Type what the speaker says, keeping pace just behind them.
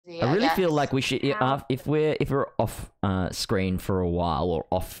feel like we should, if we're off screen for a while or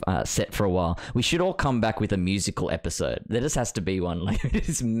off set for a while, we should all come back with a musical episode. There just has to be one. Like, it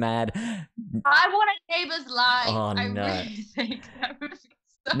is mad. I want a Neighbours live. Oh, I no. really think that would be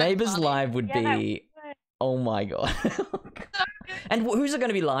so Neighbours funny. live would be. Oh my god. And who's it going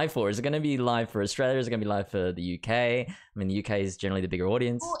to be live for? Is it going to be live for Australia? Is it going to be live for the UK? I mean, the UK is generally the bigger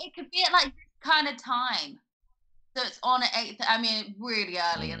audience. Well, it could be at like this kind of time. So it's on at 8. I mean, really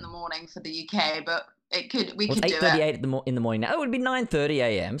early in the morning for the UK, but we could do it. It's 8:38 in the morning now. It would be 9:30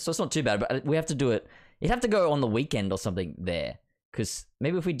 a.m. So it's not too bad. But we have to do it. You'd have to go on the weekend or something there, because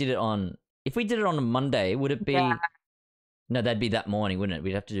maybe if we did it on a Monday, would it be? Yeah. No, that'd be that morning, wouldn't it?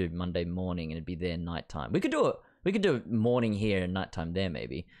 We'd have to do Monday morning, and it'd be there nighttime. We could do it. We could do it morning here and nighttime there,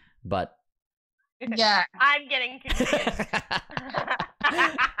 maybe. But yeah, I'm getting confused.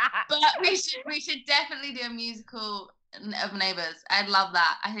 But we should definitely do a musical of Neighbours. I'd love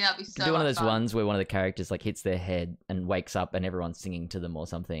that. I think that'd be so. Do one of those fun. ones where one of the characters like hits their head and wakes up, and everyone's singing to them or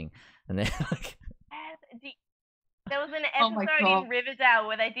something, and they're like. There was an episode in Riverdale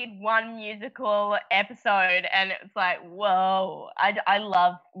where they did one musical episode, and it's like, whoa! I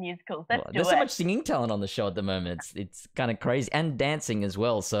love musicals. Let's do it. There's so much singing talent on the show at the moment. It's kind of crazy, and dancing as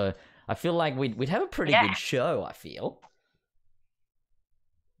well. So I feel like we'd have a pretty good show. I feel,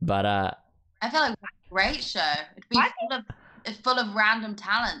 but I feel like a great show. It'd be full of random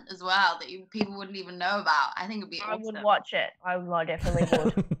talent as well that people wouldn't even know about. I think it'd be. I awesome. would watch it. I definitely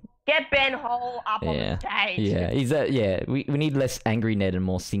would. Get Ben Hole up on the stage. Yeah, he's we need less angry Ned and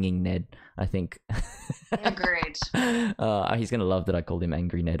more singing Ned, I think. Agreed. He's gonna love that I called him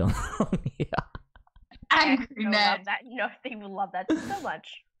Angry Ned on here. Angry Ned. No, he will love that so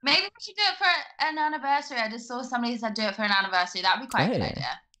much. Maybe we should do it for an anniversary. I just saw somebody said do it for an anniversary. That would be quite a good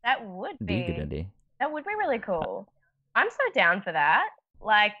idea. That would be. A good idea. That would be really cool. I'm so down for that.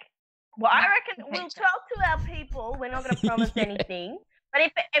 Like, well, I reckon we'll talk to our people. We're not going to promise anything. But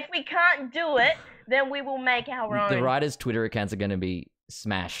if we can't do it, then we will make our own. The writers' Twitter accounts are going to be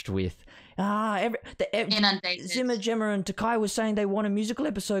smashed with inundated. Zima, Jemma, and Takaya was saying they want a musical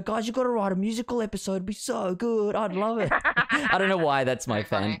episode. Guys, you got to write a musical episode. It'd be so good. I'd love it. I don't know why that's my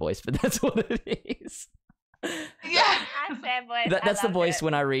fan voice, but that's what it is. Yeah, fan voice. That's the voice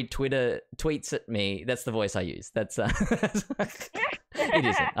when I read Twitter tweets at me. That's the voice I use. That's it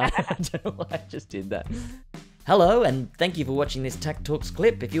isn't. I don't know why I just did that. Hello, and thank you for watching this takTalks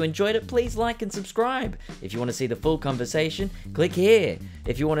clip. If you enjoyed it, please like and subscribe. If you want to see the full conversation, click here.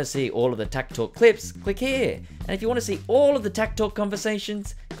 If you want to see all of the takTalk clips, click here. And if you want to see all of the takTalk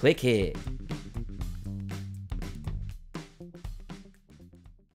conversations, click here.